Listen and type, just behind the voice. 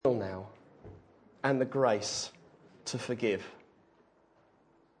and the grace to forgive.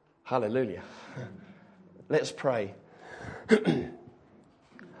 Hallelujah. Let's pray.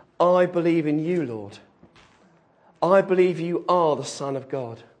 I believe in you, Lord. I believe you are the Son of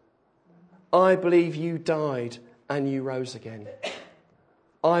God. I believe you died and you rose again.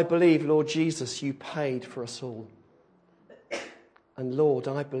 I believe, Lord Jesus, you paid for us all. And Lord,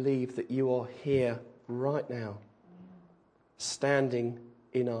 I believe that you are here right now, standing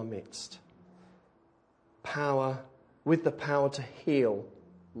in our midst. With the power to heal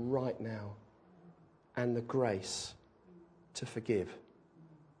right now, and the grace to forgive.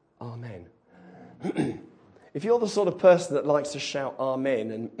 Amen. If you're the sort of person that likes to shout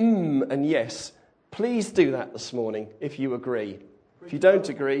amen and yes, please do that this morning if you agree. If you don't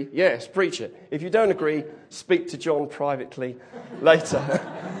agree, yes, preach it. If you don't agree, speak to John privately later.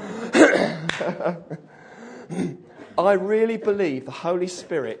 I really believe the Holy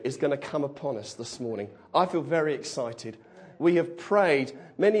Spirit is going to come upon us this morning. I feel very excited. We have prayed.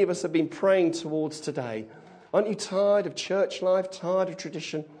 Many of us have been praying towards today. Aren't you tired of church life, tired of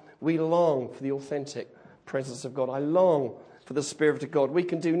tradition? We long for the authentic presence of God. I long for the Spirit of God. We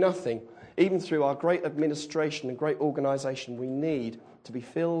can do nothing. Even through our great administration and great organisation, we need to be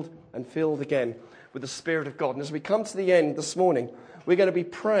filled and filled again with the Spirit of God. And as we come to the end this morning, we're going to be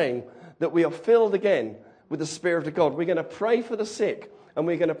praying that we are filled again with the Spirit of God. We're going to pray for the sick, and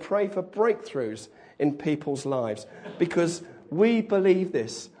we're going to pray for breakthroughs in people's lives, because we believe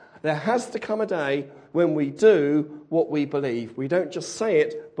this. There has to come a day when we do what we believe. We don't just say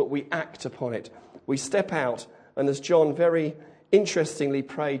it, but we act upon it. We step out, and as John very interestingly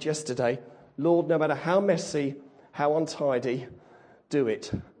prayed yesterday, Lord, no matter how messy, how untidy, do it.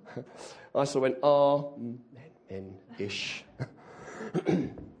 I sort of went, amen-ish.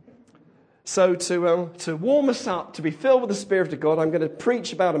 So to warm us up, to be filled with the Spirit of God, I'm going to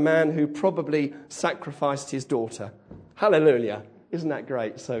preach about a man who probably sacrificed his daughter. Hallelujah. Isn't that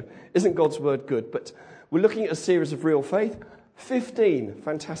great? So isn't God's word good? But we're looking at a series of real faith. 15.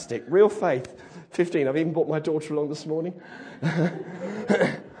 Fantastic. Real faith. 15. I've even brought my daughter along this morning.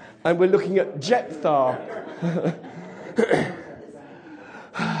 And we're looking at Jephthah.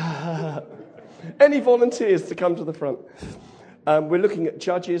 Any volunteers to come to the front? We're looking at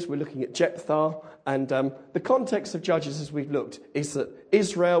Judges, we're looking at Jephthah, and the context of Judges, as we've looked, is that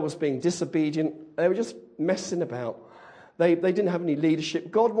Israel was being disobedient. They were just messing about. They didn't have any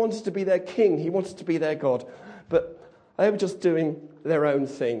leadership. God wanted to be their king. He wanted to be their God. But they were just doing their own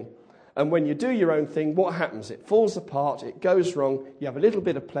thing. And when you do your own thing, what happens? It falls apart, it goes wrong, you have a little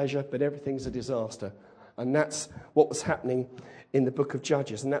bit of pleasure, but everything's a disaster. And that's what was happening in the book of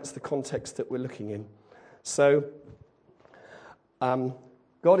Judges, and that's the context that we're looking in. So,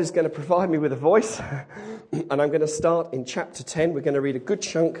 God is going to provide me with a voice, and I'm going to start in chapter 10. We're going to read a good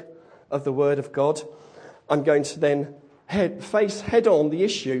chunk of the Word of God. I'm going to then face head-on the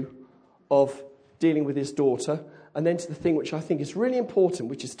issue of dealing with his daughter, and then to the thing which I think is really important,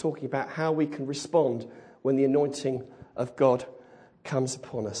 which is talking about how we can respond when the anointing of God comes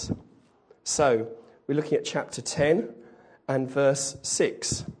upon us. So, we're looking at chapter 10 and verse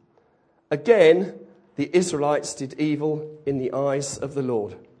 6. Again, the Israelites did evil in the eyes of the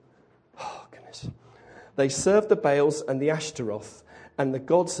Lord. Oh, goodness. They served the Baals and the Ashtaroth, and the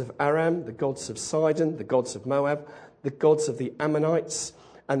gods of Aram, the gods of Sidon, the gods of Moab, the gods of the Ammonites,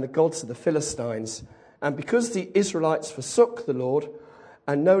 and the gods of the Philistines. And because the Israelites forsook the Lord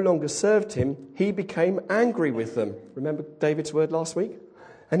and no longer served him, he became angry with them. Remember David's word last week?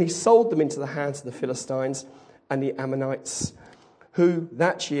 And he sold them into the hands of the Philistines and the Ammonites, who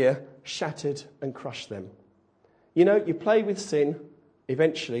that year shattered and crushed them. You know, you play with sin,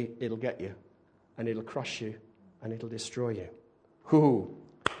 eventually it'll get you, and it'll crush you, and it'll destroy you. Ooh.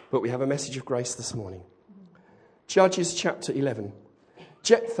 But we have a message of grace this morning. Judges chapter 11.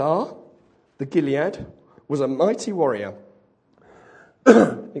 Jephthah, the Gilead, was a mighty warrior.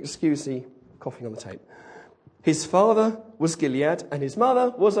 Excuse the coughing on the tape. His father was Gilead, and his mother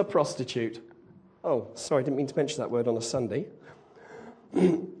was a prostitute. Oh, sorry, I didn't mean to mention that word on a Sunday.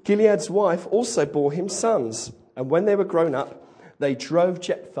 Gilead's wife also bore him sons, and when they were grown up, they drove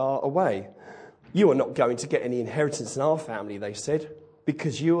Jephthah away. You are not going to get any inheritance in our family, they said,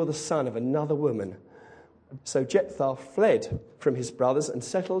 because you are the son of another woman. So Jephthah fled from his brothers and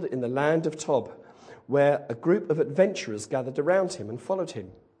settled in the land of Tob, where a group of adventurers gathered around him and followed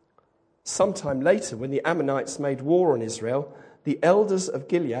him. Sometime later, when the Ammonites made war on Israel, the elders of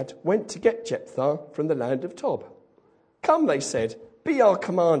Gilead went to get Jephthah from the land of Tob. Come, they said, be our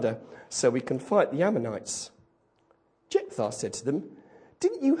commander, so we can fight the Ammonites. Jephthah said to them,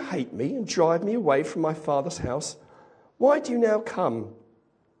 didn't you hate me and drive me away from my father's house? Why do you now come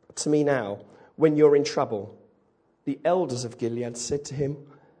to me now, when you're in trouble." The elders of Gilead said to him,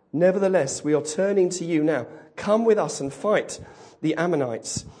 "Nevertheless, we are turning to you now. Come with us and fight the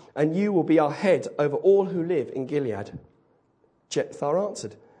Ammonites, and you will be our head over all who live in Gilead." Jephthah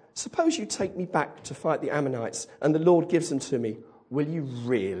answered, "Suppose you take me back to fight the Ammonites, and the Lord gives them to me.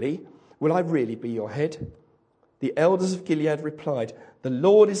 Will I really be your head?" The elders of Gilead replied, "The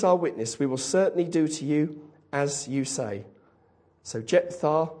Lord is our witness. We will certainly do to you as you say." So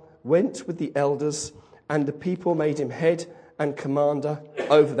Jephthah went with the elders, and the people made him head and commander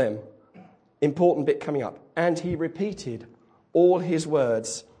over them. Important bit coming up. And he repeated all his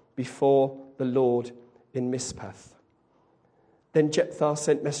words before the Lord in Mizpah. Then Jephthah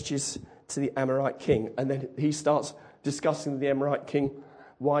sent messages to the Amorite king, and then he starts discussing with the Amorite king,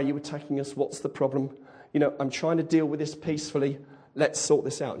 "Why are you attacking us? What's the problem? I'm trying to deal with this peacefully. Let's sort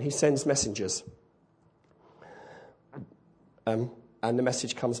this out." And he sends messengers. And the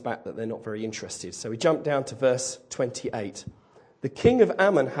message comes back that they're not very interested. So we jump down to verse 28. The king of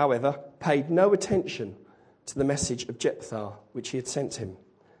Ammon, however, paid no attention to the message of Jephthah, which he had sent him.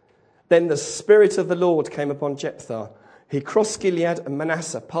 Then the Spirit of the Lord came upon Jephthah. He crossed Gilead and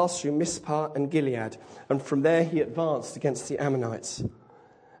Manasseh, passed through Mizpah and Gilead, and from there he advanced against the Ammonites.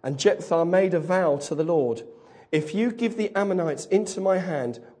 And Jephthah made a vow to the Lord, "If you give the Ammonites into my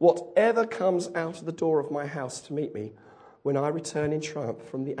hand, whatever comes out of the door of my house to meet me, when I return in triumph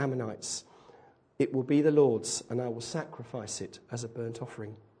from the Ammonites, it will be the Lord's, and I will sacrifice it as a burnt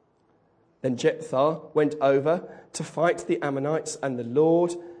offering." Then Jephthah went over to fight the Ammonites, and the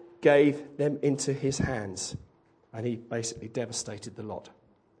Lord gave them into his hands. And he basically devastated the lot.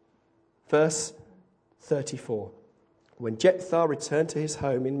 Verse 34. When Jephthah returned to his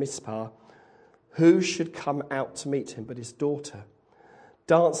home in Mizpah, who should come out to meet him but his daughter,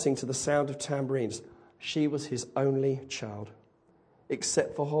 dancing to the sound of tambourines? She was his only child.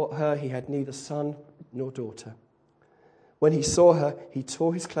 Except for her, he had neither son nor daughter. When he saw her, he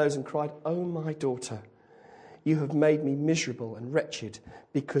tore his clothes and cried, "Oh, my daughter, you have made me miserable and wretched,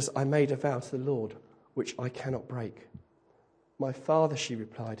 because I made a vow to the Lord, which I cannot break." "My father," she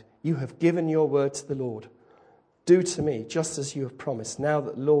replied, "you have given your word to the Lord. Do to me just as you have promised, now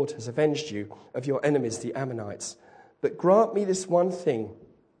that the Lord has avenged you of your enemies, the Ammonites. But grant me this one thing,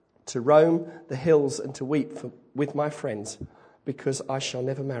 to roam the hills and to weep with my friends, because I shall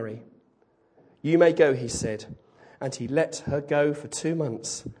never marry." "You may go," he said, and he let her go for 2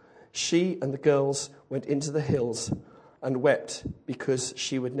 months. She and the girls went into the hills and wept because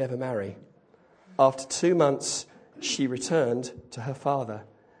she would never marry. After 2 months, she returned to her father,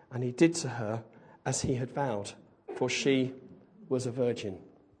 and he did to her as he had vowed, for she was a virgin.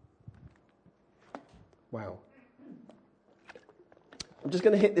 Wow. I'm just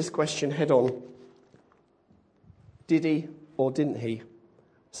going to hit this question head on. Did he or didn't he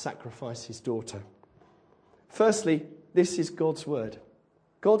sacrifice his daughter? Firstly, this is God's word.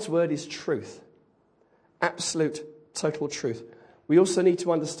 God's word is truth. Absolute, total truth. We also need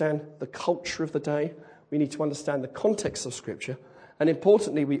to understand the culture of the day. We need to understand the context of Scripture. And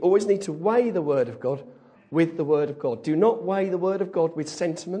importantly, we always need to weigh the word of God with the word of God. Do not weigh the word of God with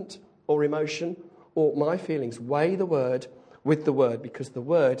sentiment or emotion or my feelings. Weigh the word with the word, because the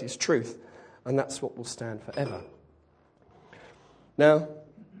word is truth, and that's what will stand forever. Now,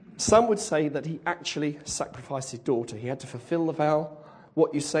 some would say that he actually sacrificed his daughter. He had to fulfill the vow.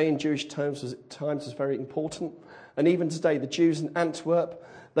 What you say in Jewish times was very important. And even today, the Jews in Antwerp,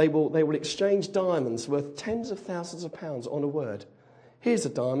 they will exchange diamonds worth tens of thousands of pounds on a word. Here's a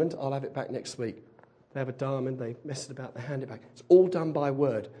diamond, I'll have it back next week. They have a diamond, they mess it about, they hand it back. It's all done by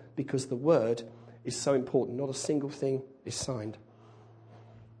word, because the word is so important. Not a single thing is signed.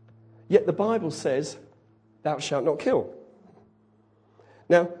 Yet the Bible says, "Thou shalt not kill."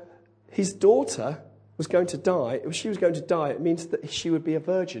 Now, his daughter was going to die. If she was going to die, it means that she would be a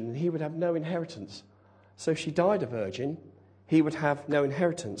virgin and he would have no inheritance. So if she died a virgin, he would have no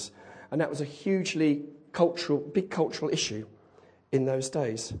inheritance. And that was a hugely big cultural issue in those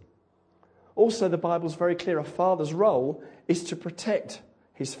days. Also, the Bible's very clear. A father's role is to protect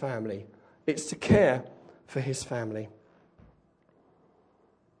his family. It's to care for his family.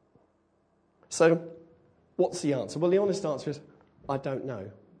 So, what's the answer? Well, the honest answer is, I don't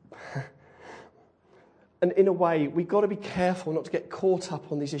know. And in a way, we've got to be careful not to get caught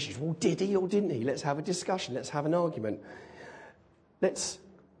up on these issues. Well, did he or didn't he? Let's have a discussion. Let's have an argument. Let's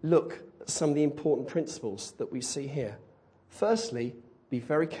look at some of the important principles that we see here. Firstly, be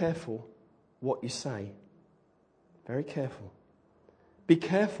very careful what you say. Very careful. Be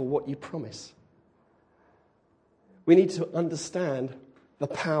careful what you promise. We need to understand the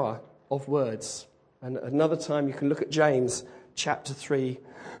power of words. And another time you can look at James chapter 3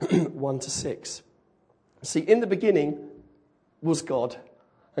 1 to 6. See, in the beginning was God,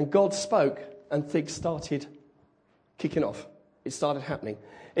 and God spoke, and things started kicking off. It started happening.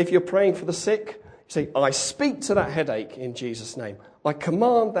 If you're praying for the sick, you say, I speak to that headache in Jesus' name. I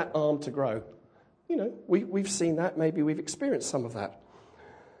command that arm to grow. You know, we've seen that. Maybe we've experienced some of that.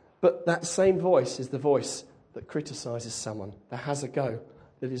 But that same voice is the voice that criticises someone, that has a go,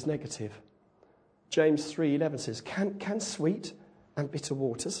 that is negative. James 3:11 says, can sweet and bitter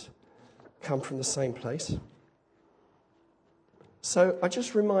waters come from the same place? So I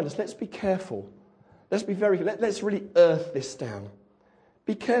just remind us, let's be careful. Let's really earth this down.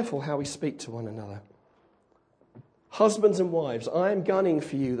 Be careful how we speak to one another. Husbands and wives, I am gunning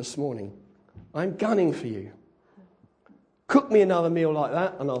for you this morning. I'm gunning for you. Cook me another meal like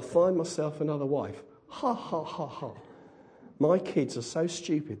that and I'll find myself another wife. Ha, ha, ha, ha. My kids are so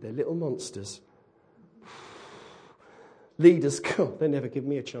stupid. They're little monsters. Leaders, they never give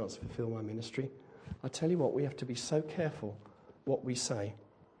me a chance to fulfill my ministry. I tell you what, we have to be so careful what we say.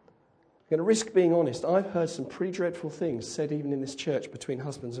 We're going to risk being honest. I've heard some pretty dreadful things said even in this church between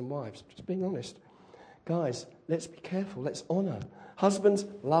husbands and wives. Just being honest. Guys, let's be careful. Let's honour. Husbands,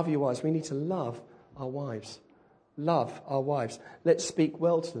 love your wives. We need to love our wives. Love our wives. Let's speak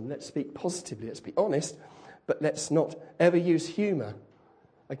well to them. Let's speak positively. Let's be honest. But let's not ever use humour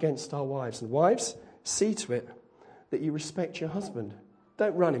against our wives. And wives, see to it that you respect your husband.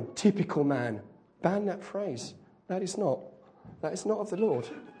 Don't run him. Typical man. Ban that phrase. That is not of the Lord.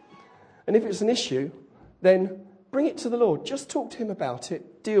 And if it's an issue, then bring it to the Lord. Just talk to him about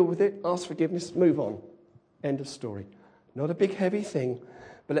it. Deal with it. Ask forgiveness. Move on. End of story. Not a big heavy thing,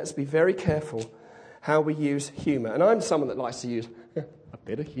 but let's be very careful how we use humour. And I'm someone that likes to use a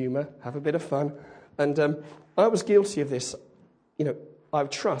bit of humour, have a bit of fun. And I was guilty of this. You know, I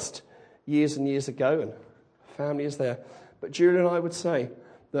would trust years and years ago, and family is there. But Julian, I would say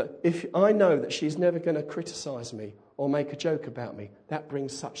that if I know that she's never going to criticise me or make a joke about me, that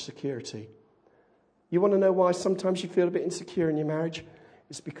brings such security. You want to know why sometimes you feel a bit insecure in your marriage?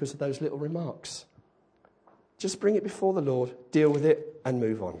 It's because of those little remarks. Just bring it before the Lord, deal with it, and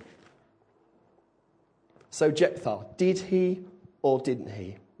move on. So Jephthah, did he or didn't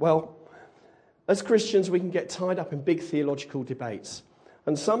he? Well, as Christians, we can get tied up in big theological debates.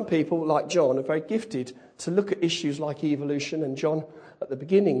 And some people, like John, are very gifted to look at issues like evolution. And John, at the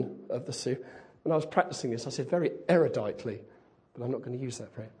beginning of the series, when I was practicing this, I said very eruditely, but I'm not going to use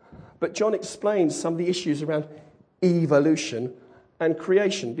that phrase. But John explains some of the issues around evolution and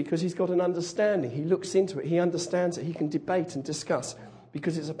creation because he's got an understanding. He looks into it. He understands it. He can debate and discuss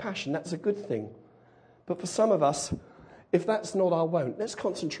because it's a passion. That's a good thing. But for some of us, if that's not our wont, let's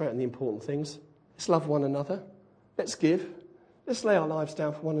concentrate on the important things. Let's love one another. Let's give. Let's lay our lives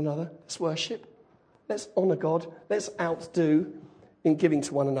down for one another. Let's worship. Let's honour God. Let's outdo in giving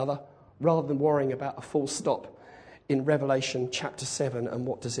to one another rather than worrying about a full stop in Revelation chapter 7 and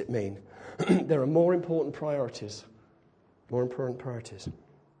what does it mean. There are more important priorities. More important priorities.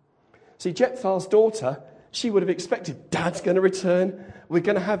 See, Jephthah's daughter, she would have expected, Dad's going to return. We're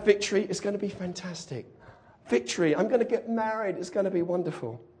going to have victory. It's going to be fantastic. Victory. I'm going to get married. It's going to be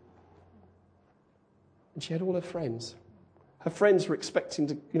wonderful. And she had all her friends. Her friends were expecting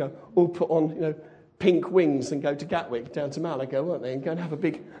to, all put on, pink wings and go to Gatwick, down to Malaga, weren't they? And go and have a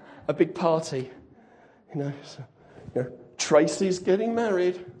big party. Tracy's getting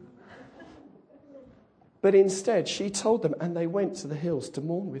married. But instead, she told them, and they went to the hills to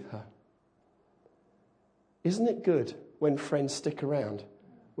mourn with her. Isn't it good when friends stick around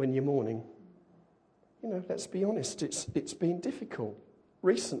when you're mourning? Let's be honest, it's been difficult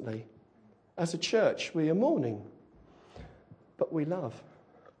recently. As a church, we are mourning, but we love.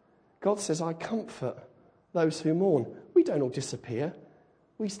 God says, I comfort those who mourn. We don't all disappear.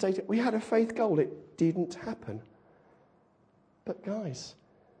 We had a faith goal. It didn't happen. But guys,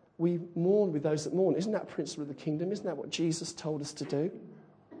 we mourn with those that mourn. Isn't that a principle of the kingdom? Isn't that what Jesus told us to do?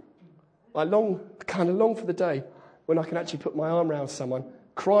 I long for the day when I can actually put my arm around someone,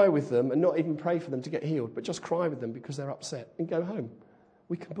 cry with them, and not even pray for them to get healed, but just cry with them because they're upset and go home.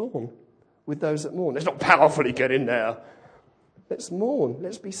 We can mourn with those that mourn. Let's not powerfully get in there. Let's mourn.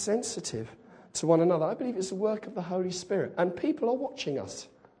 Let's be sensitive to one another. I believe it's a work of the Holy Spirit. And people are watching us.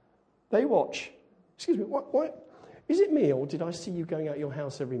 They watch. Excuse me, what? Is it me, or did I see you going out your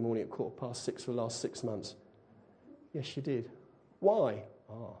house every morning at 6:15 for the last 6 months? Yes, you did. Why?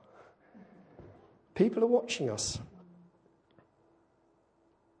 People are watching us.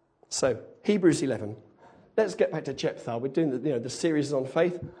 So, Hebrews 11. Let's get back to Jephthah. We're doing the series on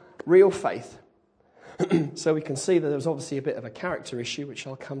faith, real faith. So we can see that there was obviously a bit of a character issue, which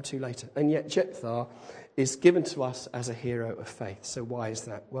I'll come to later. And yet Jephthah is given to us as a hero of faith. So why is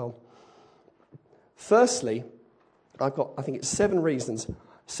that? Well, firstly, I think it's 7 reasons,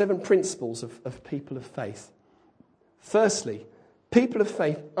 7 principles of people of faith. Firstly, people of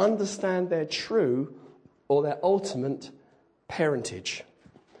faith understand their true or their ultimate parentage.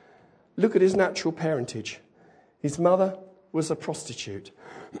 Look at his natural parentage. His mother was a prostitute.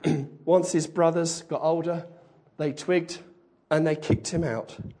 Once his brothers got older, they twigged and they kicked him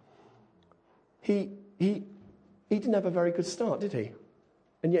out. He didn't have a very good start, did he?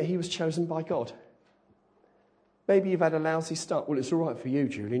 And yet he was chosen by God. Maybe you've had a lousy start. Well, it's all right for you,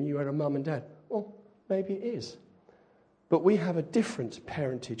 Julian. You had a mum and dad. Well, maybe it is. But we have a different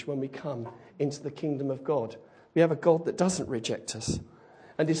parentage when we come into the kingdom of God. We have a God that doesn't reject us.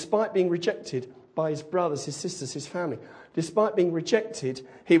 And despite being rejected by his brothers, his sisters, his family, despite being rejected,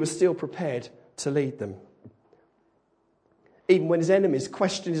 he was still prepared to lead them. Even when his enemies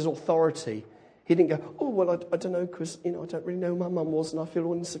questioned his authority, he didn't go, oh, well, I don't know, because I don't really know who my mum was and I feel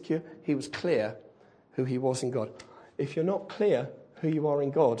all insecure. He was clear who he was in God. If you're not clear who you are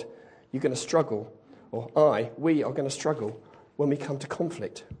in God, you're going to struggle, we are going to struggle when we come to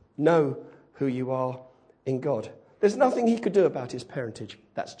conflict. Know who you are in God. There's nothing he could do about his parentage.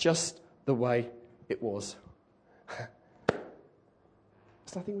 That's just the way it was.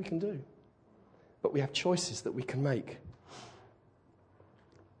 There's nothing we can do. But we have choices that we can make.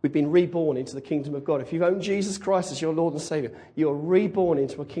 We've been reborn into the kingdom of God. If you've owned Jesus Christ as your Lord and Saviour, you are reborn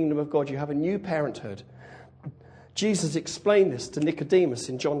into a kingdom of God. You have a new parenthood. Jesus explained this to Nicodemus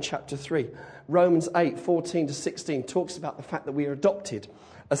in John chapter 3. Romans 8:14-16 talks about the fact that we are adopted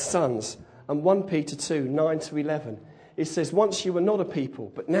as sons. And 1 Peter 2, 9-11, it says, once you were not a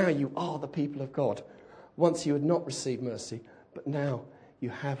people, but now you are the people of God. Once you had not received mercy, but now you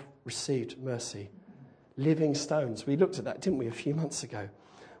have received mercy. Living stones. We looked at that, didn't we, a few months ago?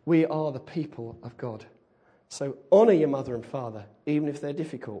 We are the people of God. So honour your mother and father, even if they're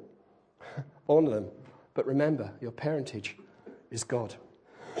difficult. Honour them. But remember, your parentage is God.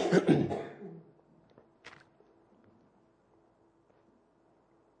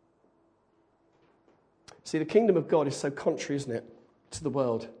 See, the kingdom of God is so contrary, isn't it, to the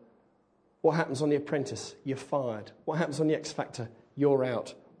world. What happens on The Apprentice? You're fired. What happens on The X Factor? You're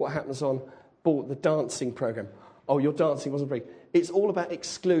out. What happens on the dancing program? Oh, your dancing wasn't very... It's all about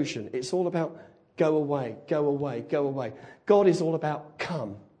exclusion. It's all about go away, go away, go away. God is all about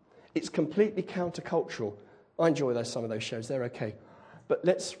come. It's completely countercultural. I enjoy some of those shows. They're okay. But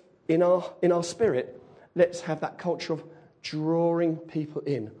let's, in our spirit, let's have that culture of drawing people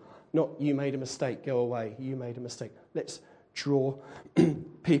in. Not you made a mistake, go away. You made a mistake. Let's draw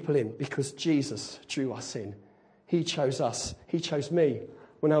people in because Jesus drew us in. He chose us. He chose me.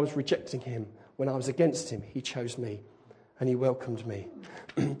 When I was rejecting him, when I was against him, he chose me and he welcomed me.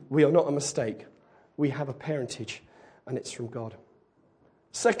 We are not a mistake. We have a parentage and it's from God.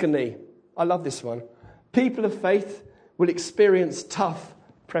 Secondly, I love this one. People of faith will experience tough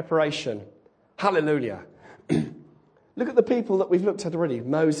preparation. Hallelujah. Look at the people that we've looked at already.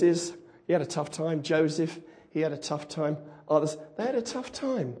 Moses, he had a tough time. Joseph, he had a tough time. Others, they had a tough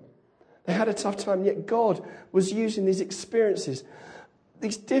time. They had a tough time, yet God was using these experiences,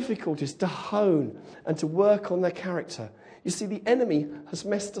 these difficulties to hone and to work on their character. You see, the enemy has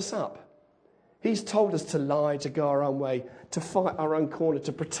messed us up. He's told us to lie, to go our own way, to fight our own corner,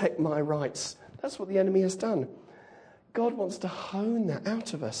 to protect my rights. That's what the enemy has done. God wants to hone that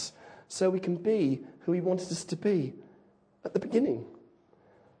out of us so we can be who he wanted us to be at the beginning,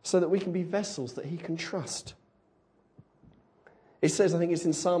 so that we can be vessels that he can trust. It says, I think it's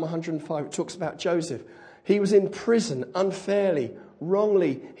in Psalm 105, it talks about Joseph. He was in prison unfairly,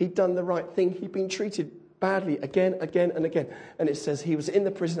 wrongly. He'd done the right thing. He'd been treated badly again, and again. And it says he was in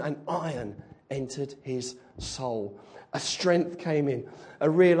the prison and iron entered his soul. A strength came in, a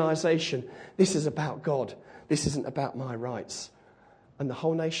realization, this is about God. This isn't about my rights. And the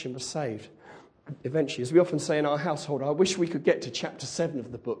whole nation was saved. Eventually, as we often say in our household, I wish we could get to chapter 7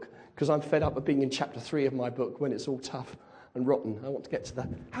 of the book because I'm fed up of being in chapter 3 of my book when it's all tough and rotten. I want to get to the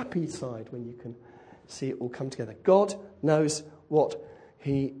happy side when you can see it all come together. God knows what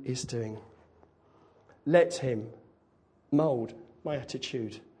he is doing. Let him mould my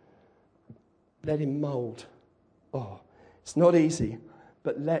attitude. Let him mould. Oh, it's not easy,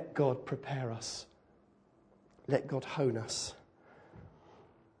 but let God prepare us. Let God hone us.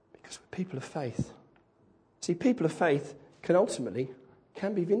 Because we're people of faith. See, people of faith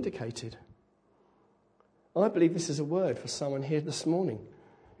can be vindicated. I believe this is a word for someone here this morning.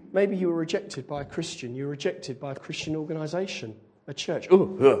 Maybe you were rejected by a Christian. You were rejected by a Christian organisation, a church.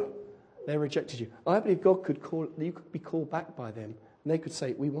 They rejected you. I believe God you could be called back by them. And they could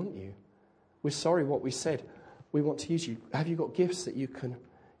say, we want you. We're sorry what we said. We want to use you. Have you got gifts that you can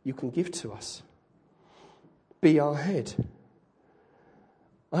give to us? Be our head.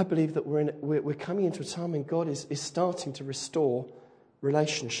 I believe that we're coming into a time when God is starting to restore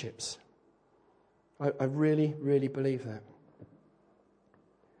relationships. I really, really believe that.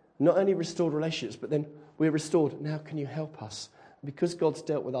 Not only restored relationships, but then we're restored. Now can you help us? Because God's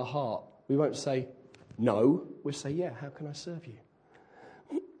dealt with our heart, we won't say no. We'll say, yeah, how can I serve you?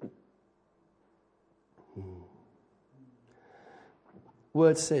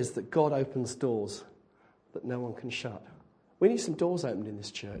 Word says that God opens doors that no one can shut. We need some doors opened in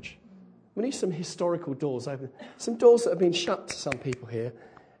this church. We need some historical doors open. Some doors that have been shut to some people here.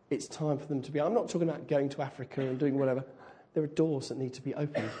 It's time for them to be. I'm not talking about going to Africa and doing whatever. There are doors that need to be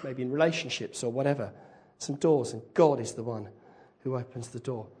opened, maybe in relationships or whatever. Some doors, and God is the one who opens the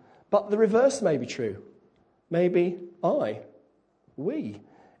door. But the reverse may be true. Maybe we,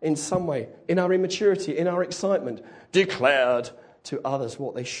 in some way, in our immaturity, in our excitement, declared to others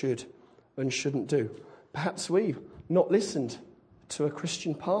what they should and shouldn't do. Perhaps we've not listened to a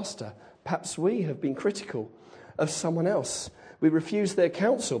Christian pastor. Perhaps we have been critical of someone else. We refused their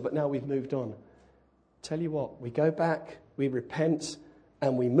counsel, but now we've moved on. Tell you what, we go back, we repent,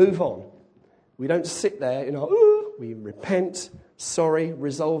 and we move on. We don't sit there, we repent, sorry,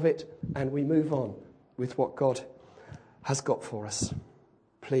 resolve it, and we move on with what God has got for us.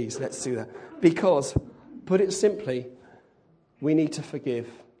 Please, let's do that. Because, put it simply, we need to forgive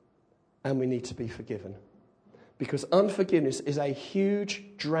and we need to be forgiven. Because unforgiveness is a huge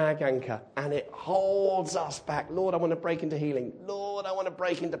drag anchor and it holds us back. Lord, I want to break into healing. Lord, I want to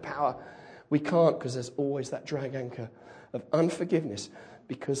break into power. We can't because there's always that drag anchor of unforgiveness.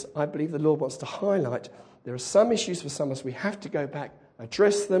 Because I believe the Lord wants to highlight there are some issues for some of us. We have to go back,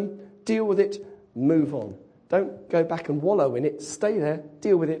 address them, deal with it, move on. Don't go back and wallow in it. Stay there,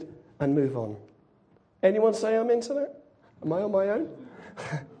 deal with it, and move on. Anyone say amen to that? Am I on my own?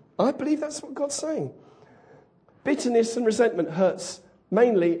 I believe that's what God's saying. Bitterness and resentment hurts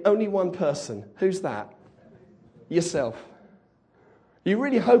mainly only one person. Who's that? Yourself. You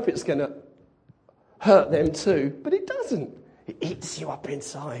really hope it's going to hurt them too, but it doesn't. It eats you up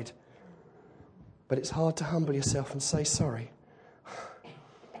inside. But it's hard to humble yourself and say sorry.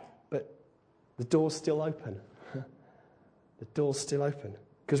 But the door's still open. The door's still open.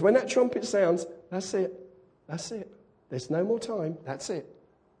 Because when that trumpet sounds, that's it. That's it. There's no more time. That's it.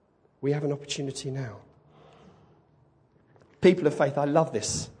 We have an opportunity now. People of faith, I love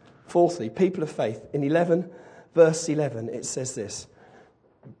this. Fourthly, people of faith. In 11, verse 11, it says this.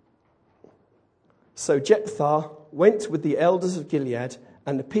 So Jephthah went with the elders of Gilead,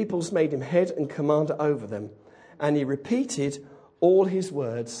 and the peoples made him head and commander over them. And he repeated all his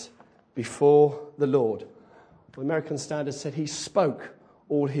words before the Lord. The American Standard said he spoke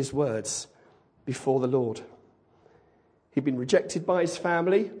all his words before the Lord. He'd been rejected by his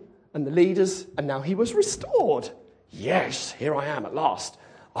family and the leaders, and now he was restored. Yes, here I am at last.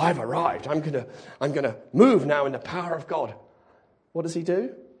 I've arrived. I'm going to move now in the power of God. What does he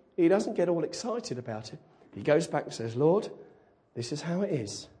do? He doesn't get all excited about it. He goes back and says, Lord, this is how it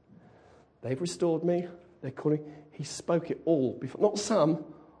is. They've restored me. They're calling. He spoke it all before, not some,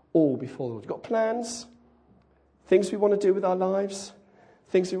 all before the Lord. We've got plans, things we want to do with our lives,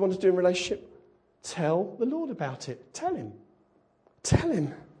 things we want to do in relationship. Tell the Lord about it. Tell him. Tell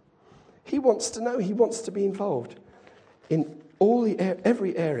him. He wants to know. He wants to be involved in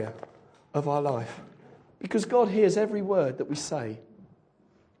every area of our life. Because God hears every word that we say.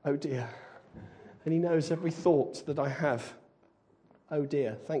 Oh dear. And he knows every thought that I have. Oh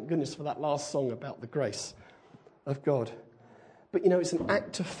dear. Thank goodness for that last song about the grace of God. But it's an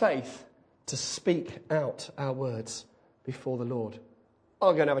act of faith to speak out our words before the Lord.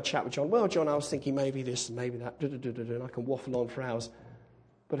 I'll go and have a chat with John. Well, John, I was thinking maybe this and maybe that. And I can waffle on for hours.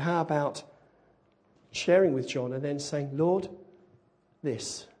 But how about sharing with John and then saying, Lord,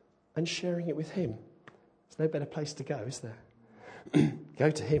 this, and sharing it with him? There's no better place to go, is there?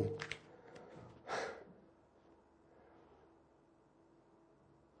 Go to him.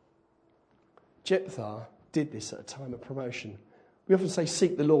 Jephthah did this at a time of promotion. We often say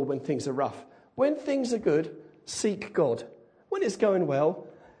seek the Lord when things are rough. When things are good, seek God. When it's going well,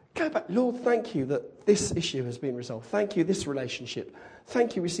 go back. Lord, thank you that this issue has been resolved. Thank you, this relationship.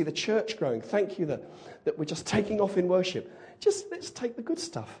 Thank you, we see the church growing. Thank you that we're just taking off in worship. Just let's take the good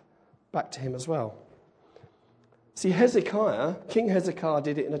stuff back to him as well. See, King Hezekiah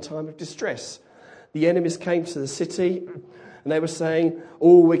did it in a time of distress. The enemies came to the city And they were saying,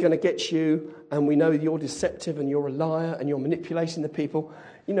 oh, we're going to get you, and we know you're deceptive and you're a liar and you're manipulating the people.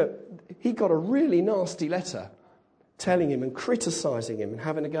 You know, he got a really nasty letter telling him and criticising him and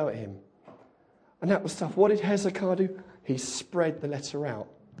having a go at him. And that was tough. What did Hezekiah do? He spread the letter out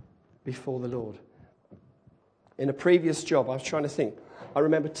before the Lord. In a previous job, I was trying to think, I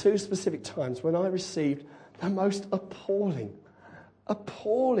remember 2 specific times when I received the most appalling,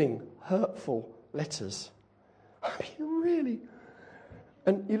 hurtful letters. I mean, really.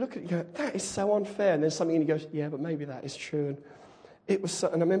 And you look at it and go, that is so unfair. And then something in you goes, yeah, but maybe that is true. And it was,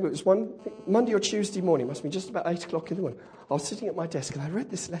 and I remember it was one Monday or Tuesday morning, it must have been just about 8 o'clock in the morning. I was sitting at my desk and I read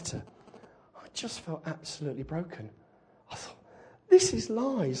this letter. I just felt absolutely broken. I thought, this is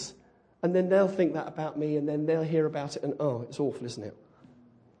lies. And then they'll think that about me, and then they'll hear about it, and oh, it's awful, isn't it?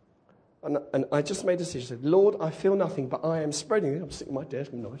 And I just made a decision. I said, Lord, I feel nothing, but I am spreading it. I'm sitting at my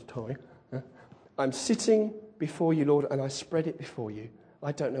desk, nice tie. I'm sitting before you, Lord, and I spread it before you.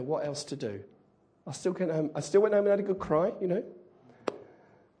 I don't know what else to do. I still went home and had a good cry, you know.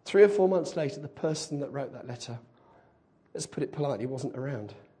 3 or 4 months later, the person that wrote that letter, let's put it politely, wasn't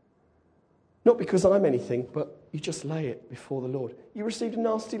around. Not because I'm anything, but you just lay it before the Lord. You received a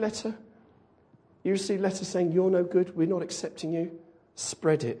nasty letter. You received a letter saying, you're no good, we're not accepting you.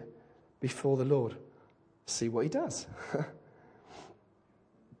 Spread it before the Lord. See what he does.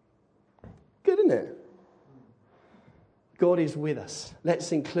 Good, isn't it? God is with us.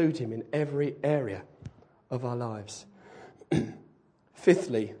 Let's include him in every area of our lives.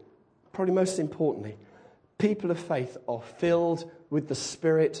 Fifthly, probably most importantly, people of faith are filled with the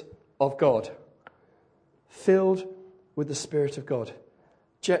Spirit of God. Filled with the Spirit of God.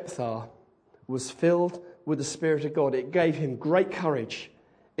 Jephthah was filled with the Spirit of God. It gave him great courage.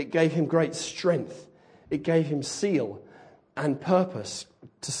 It gave him great strength. It gave him zeal and purpose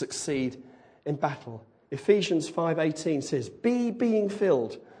to succeed in battle. Ephesians 5:18 says, being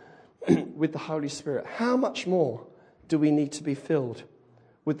filled with the Holy Spirit. How much more do we need to be filled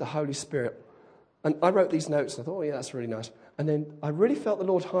with the Holy Spirit? And I wrote these notes and I thought, oh yeah, that's really nice. And then I really felt the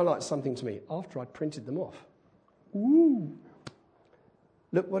Lord highlight something to me after I'd printed them off. Ooh.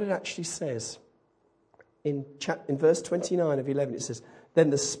 Look what it actually says. In verse 29 of 11, it says, then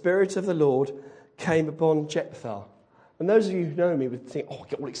the Spirit of the Lord came upon Jephthah. And those of you who know me would think, oh,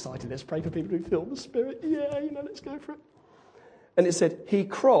 get all excited, let's pray for people who feel the Spirit. Yeah, let's go for it. And it said, he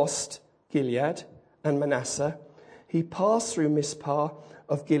crossed Gilead and Manasseh. He passed through Mizpah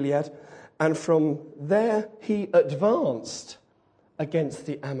of Gilead, and from there he advanced against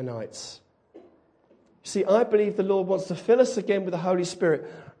the Ammonites. See, I believe the Lord wants to fill us again with the Holy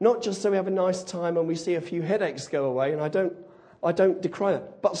Spirit, not just so we have a nice time and we see a few headaches go away, and I don't decry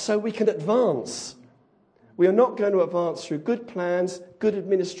that, but so we can advance. We are not going to advance through good plans, good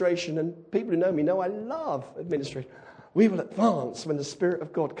administration, and people who know me know I love administration. We will advance when the Spirit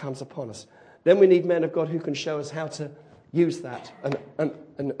of God comes upon us. Then we need men of God who can show us how to use that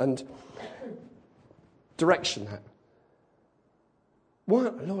and direction that. Why,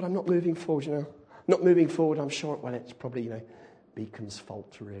 Lord, I'm not moving forward, Not moving forward, I'm sure, well, it's probably, Beacon's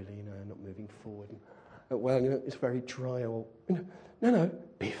fault, really, not moving forward. And, it's very dry. Or, no,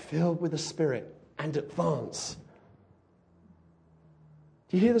 be filled with the Spirit and advance.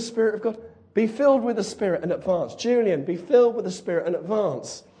 Do you hear the Spirit of God? Be filled with the Spirit and advance. Julian, be filled with the Spirit and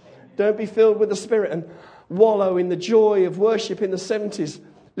advance. Don't be filled with the Spirit and wallow in the joy of worship in the 70s.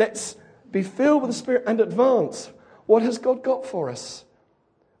 Let's be filled with the Spirit and advance. What has God got for us?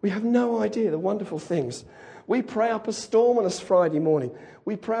 We have no idea the wonderful things. We pray up a storm on a Friday morning.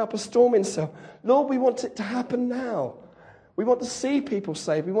 We pray up a storm in self. Lord, we want it to happen now. We want to see people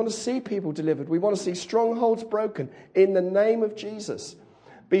saved. We want to see people delivered. We want to see strongholds broken in the name of Jesus.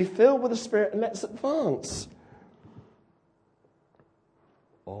 Be filled with the Spirit and let's advance.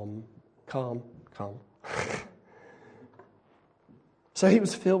 Calm. So he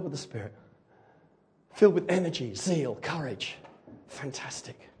was filled with the Spirit. Filled with energy, zeal, courage.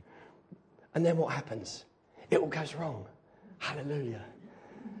 Fantastic. And then what happens? It all goes wrong. Hallelujah.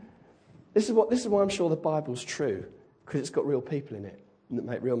 This is why I'm sure the Bible's true, because it's got real people in it that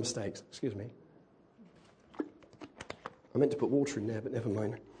make real mistakes. Excuse me. I meant to put water in there, but never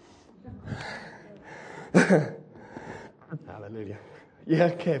mind. Hallelujah. Yeah,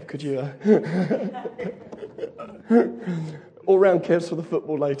 Kev, could you... all round Kev's for the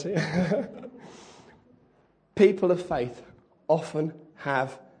football later. People of faith often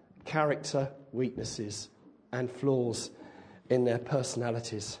have character weaknesses and flaws in their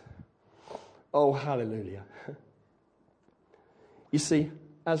personalities. Oh, hallelujah. You see,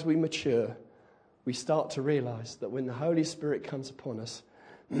 as we mature, we start to realize that when the Holy Spirit comes upon us,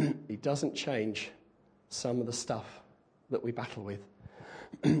 he doesn't change some of the stuff that we battle with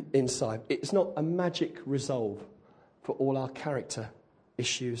inside. It's not a magic resolve for all our character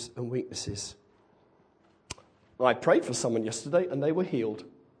issues and weaknesses. I prayed for someone yesterday and they were healed.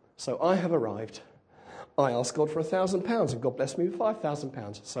 So I have arrived. I asked God for £1,000 and God blessed me with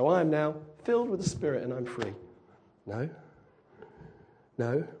 £5,000. So I am now filled with the Spirit and I'm free. No.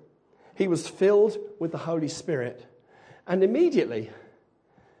 He was filled with the Holy Spirit and immediately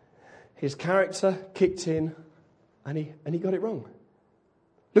his character kicked in and he got it wrong.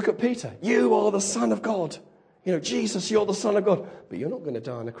 Look at Peter. You are the Son of God. Jesus, you're the Son of God. But you're not going to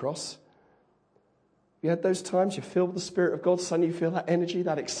die on a cross. You had those times you're filled with the Spirit of God, suddenly you feel that energy,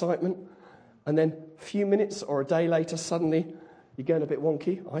 that excitement, and then a few minutes or a day later, suddenly you're going a bit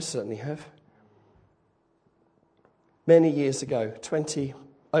wonky. I certainly have. Many years ago,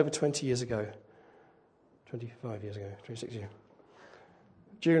 over 20 years ago, 25 years ago, 26 years ago,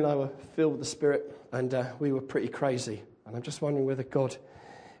 Julian and I were filled with the Spirit and we were pretty crazy. And I'm just wondering whether God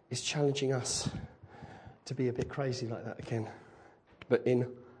is challenging us to be a bit crazy like that again, but in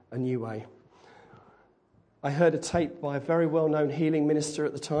a new way. I heard a tape by a very well-known healing minister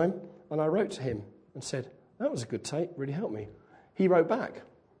at the time, and I wrote to him and said, that was a good tape, really helped me. He wrote back,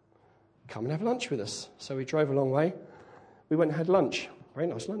 come and have lunch with us. So we drove a long way. We went and had lunch, very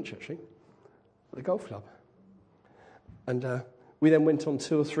nice lunch actually, at the golf club. And we then went on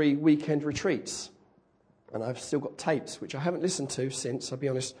 2 or 3 weekend retreats. And I've still got tapes, which I haven't listened to since, I'll be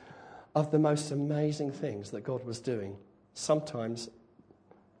honest, of the most amazing things that God was doing, sometimes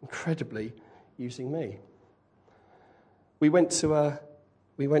incredibly using me. We went to a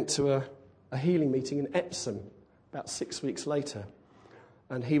healing meeting in Epsom about 6 weeks later,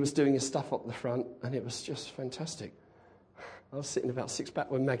 and he was doing his stuff up the front, and it was just fantastic. I was sitting about 6 back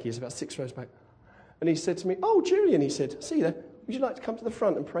when Maggie is about 6 rows back, and he said to me, "Oh, Julian," he said, "see you there. Would you like to come to the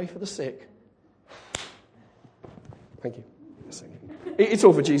front and pray for the sick?" Thank you. It's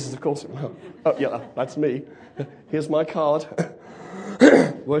all for Jesus, of course. Oh, yeah, that's me. Here's my card.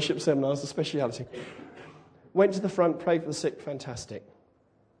 Worship seminars, a speciality. Went to the front, prayed for the sick, fantastic.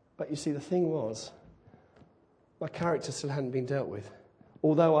 But you see, the thing was, my character still hadn't been dealt with.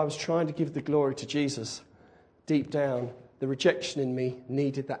 Although I was trying to give the glory to Jesus, deep down, the rejection in me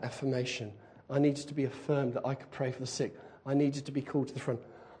needed that affirmation. I needed to be affirmed that I could pray for the sick. I needed to be called to the front.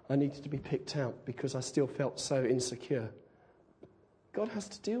 I needed to be picked out because I still felt so insecure. God has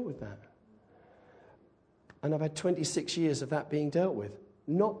to deal with that. And I've had 26 years of that being dealt with.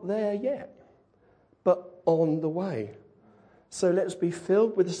 Not there yet, but on the way. So let's be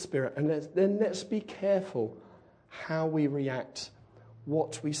filled with the Spirit and let's be careful how we react,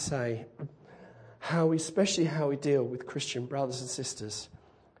 what we say, especially how we deal with Christian brothers and sisters.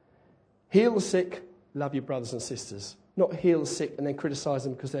 Heal the sick, love your brothers and sisters. Not heal the sick and then criticise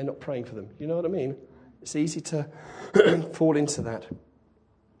them because they're not praying for them. You know what I mean? It's easy to fall into that.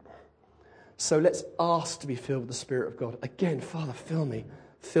 So let's ask to be filled with the Spirit of God. Again, Father, fill me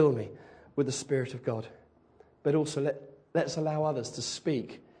with the Spirit of God. But also let's allow others to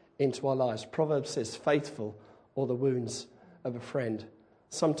speak into our lives. Proverbs says, faithful are the wounds of a friend.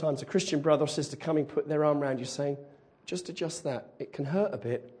 Sometimes a Christian brother or sister coming, put their arm around you saying, just adjust that. It can hurt a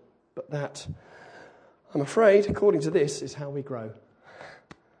bit, but that, I'm afraid, according to this, is how we grow.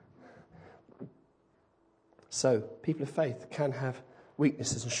 So, people of faith can have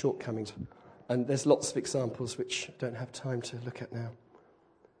weaknesses and shortcomings. And there's lots of examples which I don't have time to look at now.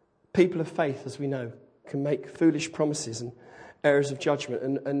 People of faith, as we know, can make foolish promises and errors of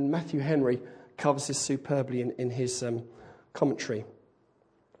judgment. And Matthew Henry covers this superbly in his commentary.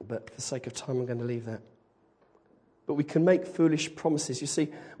 But for the sake of time, I'm going to leave that. But we can make foolish promises. You see,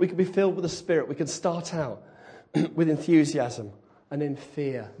 we can be filled with the Spirit. We can start out with enthusiasm, and then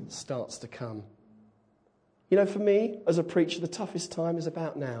fear starts to come. You know, for me, as a preacher, the toughest time is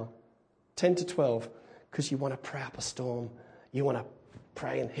about now, 10 to 12, because you want to pray up a storm. You want to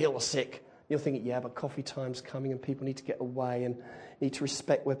pray and heal the sick. You're thinking, yeah, but coffee time's coming and people need to get away and need to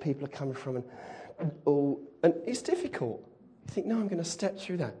respect where people are coming from. And it's difficult. You think, no, I'm going to step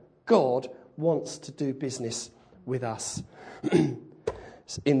through that. God wants to do business with us.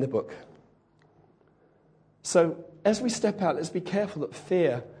 It's in the book. So as we step out, let's be careful that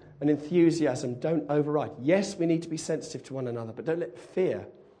fear and enthusiasm don't override. Yes, we need to be sensitive to one another, but don't let fear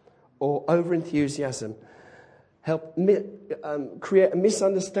or over-enthusiasm help create a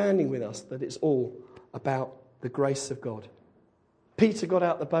misunderstanding with us that it's all about the grace of God. Peter got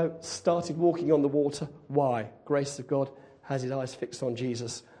out the boat, started walking on the water. Why? Grace of God, has his eyes fixed on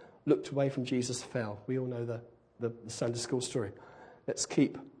Jesus, looked away from Jesus, fell. We all know the Sunday school story. Let's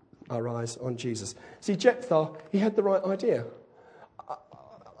keep our eyes on Jesus. See, Jephthah, he had the right idea.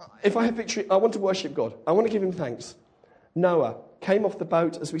 If I have victory, I want to worship God. I want to give him thanks. Noah came off the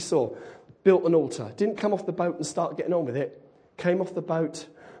boat, as we saw, built an altar. Didn't come off the boat and start getting on with it. Came off the boat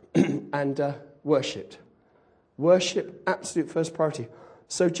and worshipped. Worship, absolute first priority.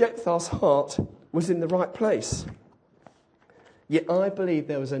 So Jephthah's heart was in the right place. Yet I believe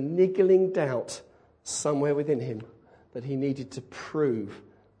there was a niggling doubt somewhere within him that he needed to prove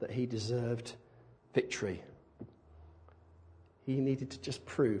that he deserved victory. He needed to just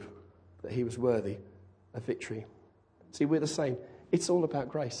prove that he was worthy of victory. See, we're the same. It's all about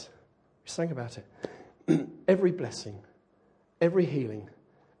grace. We sang about it. Every blessing, every healing,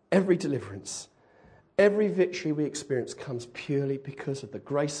 every deliverance, every victory we experience comes purely because of the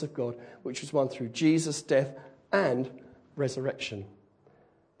grace of God, which was won through Jesus' death and resurrection.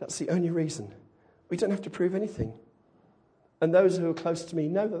 That's the only reason. We don't have to prove anything. And those who are close to me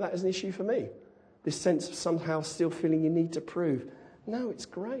know that that is an issue for me. This sense of somehow still feeling you need to prove. No, it's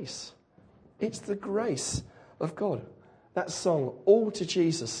grace. It's the grace of God. That song, All to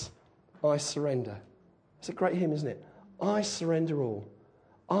Jesus, I Surrender. It's a great hymn, isn't it? I surrender all.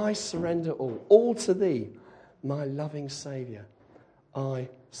 I surrender all. All to thee, my loving Saviour. I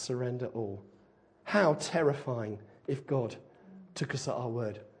surrender all. How terrifying if God took us at our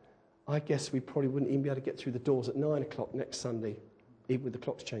word. I guess we probably wouldn't even be able to get through the doors at 9 o'clock next Sunday, even with the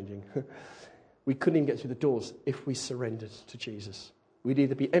clocks changing. We couldn't even get through the doors if we surrendered to Jesus. We'd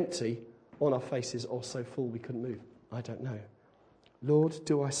either be empty on our faces or so full we couldn't move. I don't know. Lord,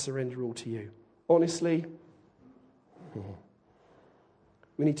 do I surrender all to you? Honestly,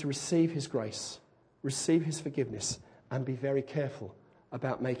 we need to receive his grace, receive his forgiveness, and be very careful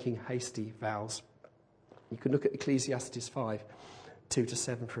about making hasty vows. You can look at Ecclesiastes 5,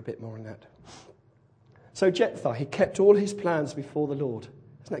 2-7 for a bit more on that. So Jephthah, he kept all his plans before the Lord.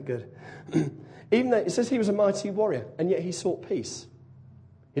 Isn't that good? Even though it says he was a mighty warrior, and yet he sought peace.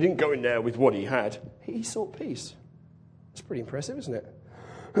 He didn't go in there with what he had. He sought peace. It's pretty impressive, isn't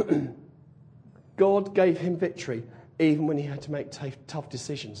it? God gave him victory even when he had to make tough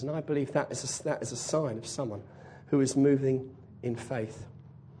decisions. And I believe that is a sign of someone who is moving in faith.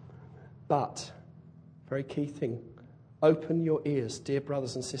 But, very key thing, open your ears, dear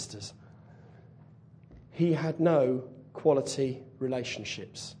brothers and sisters. He had no quality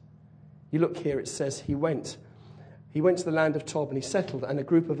relationships. You look here, it says he went to the land of Tob and he settled, and a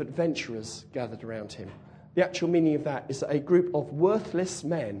group of adventurers gathered around him. The actual meaning of that is that a group of worthless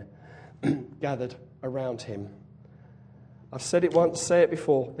men gathered around him. I've said it once, say it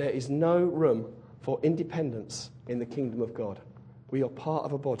before, there is no room for independence in the kingdom of God. We are part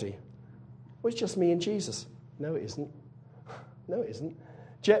of a body. Well, it's just me and Jesus. No, it isn't. No, it isn't.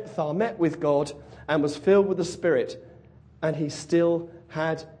 Jephthah met with God and was filled with the Spirit, and he still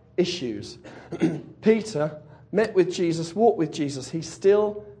had issues. Peter met with Jesus, walked with Jesus. He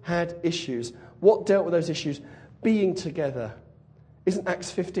still had issues. What dealt with those issues? Being together. Isn't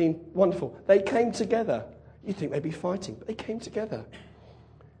Acts 15 wonderful? They came together. You'd think they'd be fighting, but they came together.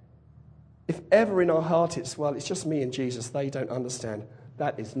 If ever in our heart it's just me and Jesus, they don't understand.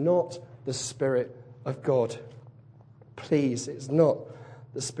 That is not the Spirit of God. Please, it's not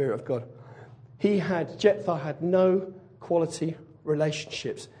the Spirit of God. Jephthah had no quality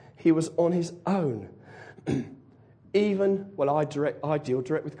relationships. He was on his own. I deal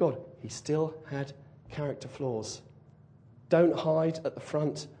direct with God. He still had character flaws. Don't hide at the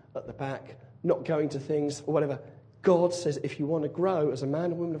front, at the back, not going to things or whatever. God says if you want to grow as a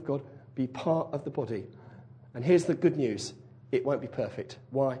man or woman of God, be part of the body. And here's the good news. It won't be perfect.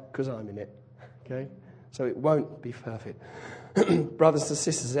 Why? Because I'm in it. Okay? So it won't be perfect. Brothers and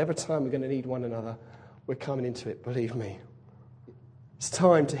sisters, every time we're going to need one another, we're coming into it, believe me. It's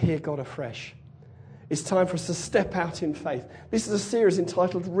time to hear God afresh. It's time for us to step out in faith. This is a series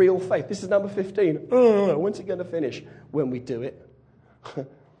entitled Real Faith. This is number 15. When's it going to finish? When we do it.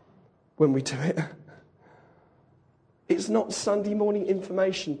 When we do it. It's not Sunday morning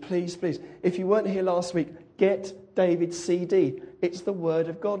information, please, please. If you weren't here last week, get David's CD. It's the Word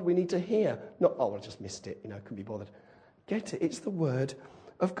of God we need to hear. Not, I just missed it, couldn't be bothered. Get it. It's the Word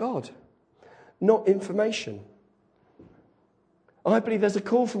of God, not information. I believe there's a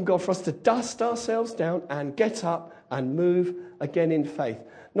call from God for us to dust ourselves down and get up and move again in faith.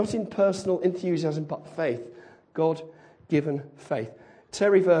 Not in personal enthusiasm, but faith. God-given faith.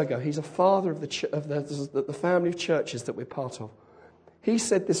 Terry Virgo, he's a father of the family of churches that we're part of. He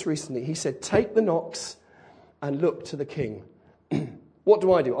said this recently. He said, take the knocks and look to the King. What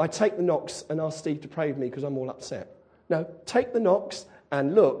do? I take the knocks and ask Steve to pray with me because I'm all upset. No, take the knocks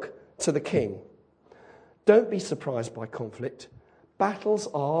and look to the King. Don't be surprised by conflict. Battles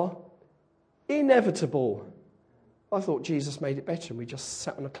are inevitable. I thought Jesus made it better and we just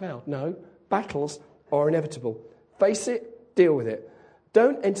sat on a cloud. No, battles are inevitable. Face it, deal with it.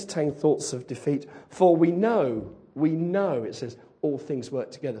 Don't entertain thoughts of defeat, for we know, it says, all things work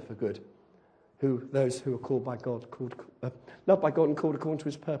together for good. Those who are called by God, loved by God and called according to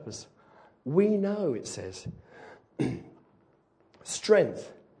his purpose. We know, it says.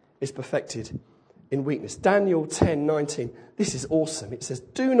 Strength is perfected in weakness. Daniel 10:19. This is awesome. It says,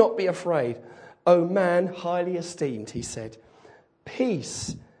 do not be afraid, O man highly esteemed, he said.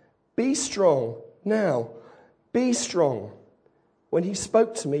 Peace, be strong. Now, be strong. When he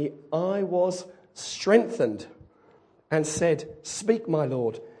spoke to me, I was strengthened and said, speak, my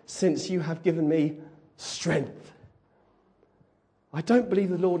Lord, since you have given me strength. I don't believe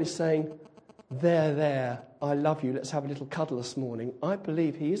the Lord is saying, there, I love you, let's have a little cuddle this morning. I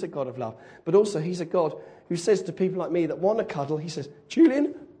believe he is a God of love, but also he's a God who says to people like me that want to cuddle, he says,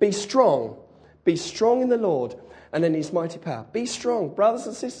 Julian, be strong. Be strong in the Lord and in his mighty power. Be strong, brothers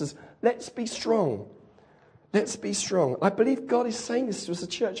and sisters, let's be strong. Let's be strong. I believe God is saying this to us, a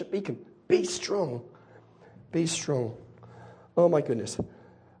church at Beacon. Be strong. Be strong. Oh my goodness.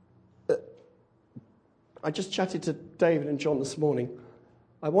 I just chatted to David and John this morning.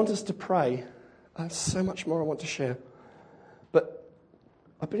 I want us to pray. I have so much more I want to share. But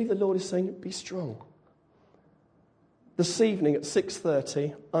I believe the Lord is saying, be strong. This evening at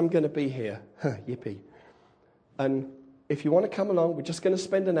 6:30, I'm going to be here. Yippee. And if you want to come along, we're just going to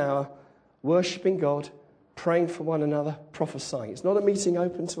spend an hour worshipping God, praying for one another, prophesying. It's not a meeting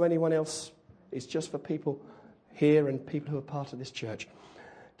open to anyone else. It's just for people here and people who are part of this church.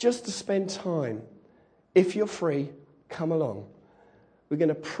 Just to spend time. If you're free, come along. We're going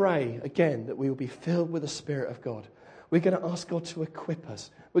to pray again that we will be filled with the Spirit of God. We're going to ask God to equip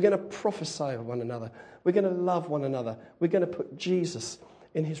us. We're going to prophesy of one another. We're going to love one another. We're going to put Jesus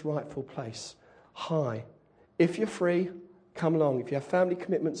in his rightful place. Hi. If you're free, come along. If you have family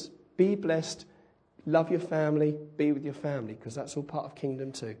commitments, be blessed. Love your family. Be with your family, because that's all part of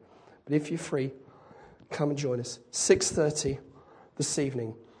kingdom too. But if you're free, come and join us. 6:30 this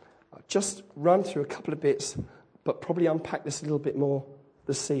evening. I'll just run through a couple of bits, but probably unpack this a little bit more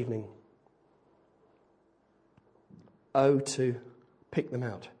this evening. To pick them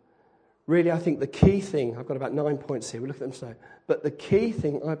out. Really, I think the key thing, I've got about 9 points here, we'll look at them tonight, but the key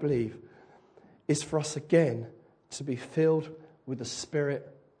thing, I believe, is for us again to be filled with the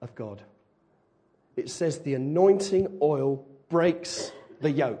Spirit of God. It says the anointing oil breaks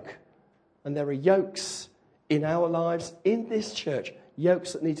the yoke. And there are yokes in our lives, in this church,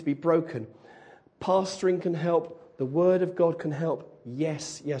 yokes that need to be broken. Pastoring can help, the Word of God can help,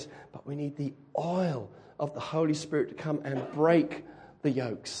 yes, but we need the oil of the Holy Spirit to come and break the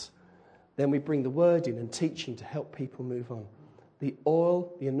yokes. Then we bring the Word in and teaching to help people move on. The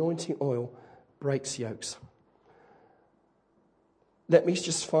oil, the anointing oil, breaks yokes. Let me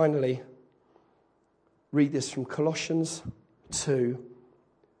just finally read this from Colossians 2,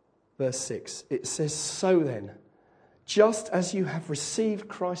 verse 6. It says, so then, just as you have received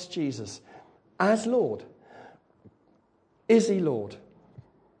Christ Jesus as Lord, is he Lord?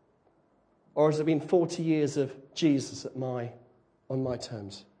 Or has it been 40 years of Jesus on my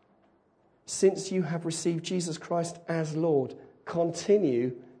terms? Since you have received Jesus Christ as Lord,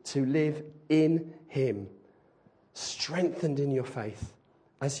 continue to live in him, strengthened in your faith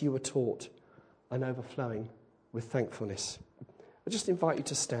as you were taught and overflowing with thankfulness. I just invite you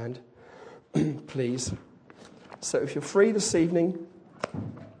to stand, please. So if you're free this evening,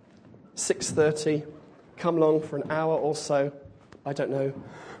 6:30, come along for an hour or so. I don't know.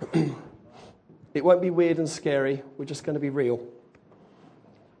 It won't be weird and scary. We're just going to be real.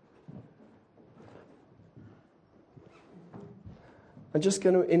 I'm just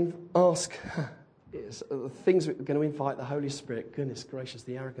going to ask the things we're going to invite the Holy Spirit. Goodness gracious,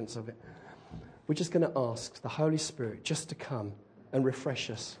 the arrogance of it. We're just going to ask the Holy Spirit just to come and refresh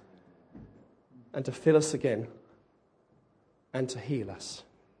us and to fill us again and to heal us.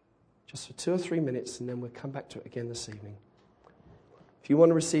 Just for 2 or 3 minutes, and then we'll come back to it again this evening. If you want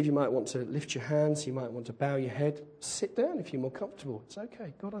to receive, you might want to lift your hands. You might want to bow your head. Sit down if you're more comfortable. It's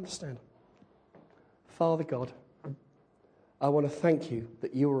okay. God understands. Father God, I want to thank you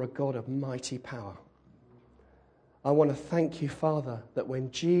that you are a God of mighty power. I want to thank you, Father, that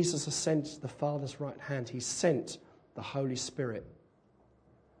when Jesus ascended to the Father's right hand, he sent the Holy Spirit.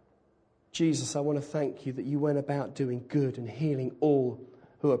 Jesus, I want to thank you that you went about doing good and healing all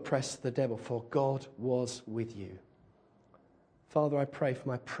who oppressed the devil, for God was with you. Father, I pray for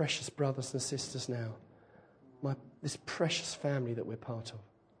my precious brothers and sisters now, this precious family that we're part of,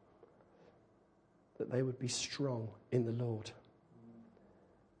 that they would be strong in the Lord.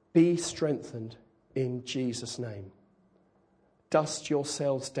 Be strengthened in Jesus' name. Dust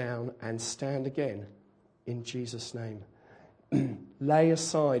yourselves down and stand again in Jesus' name. Lay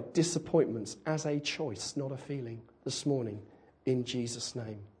aside disappointments as a choice, not a feeling, this morning in Jesus'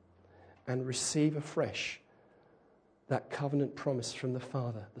 name. And receive afresh that covenant promise from the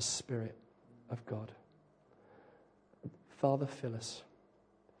Father, the Spirit of God. Father, fill us.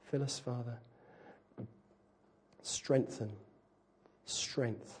 Fill us, Father. Strengthen.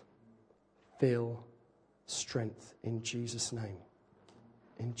 Strength. Fill strength in Jesus' name.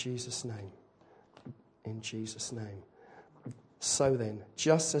 In Jesus' name. In Jesus' name. So then,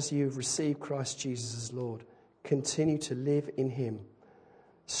 just as you have received Christ Jesus as Lord, continue to live in him,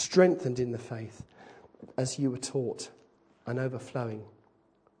 strengthened in the faith as you were taught and overflowing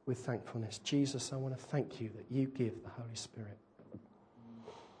with thankfulness. Jesus, I want to thank you that you give the Holy Spirit.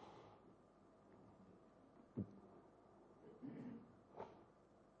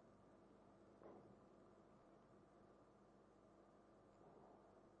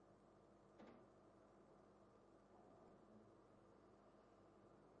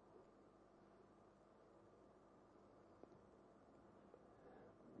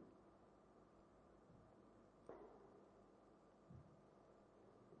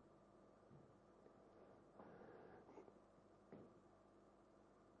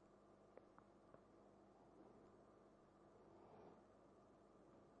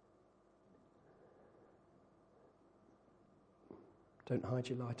 Don't hide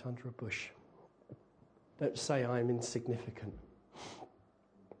your light under a bush. Don't say I am insignificant.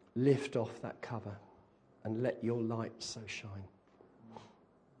 Lift off that cover and let your light so shine.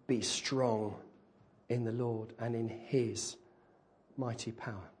 Be strong in the Lord and in his mighty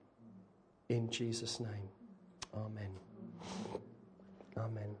power. In Jesus' name. Amen.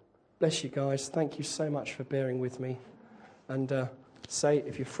 Amen. Bless you guys. Thank you so much for bearing with me. And say,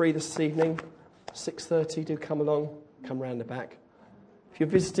 if you're free this evening, 6:30, do come along. Come round the back. If you're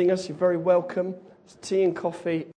visiting us, you're very welcome. It's tea and coffee.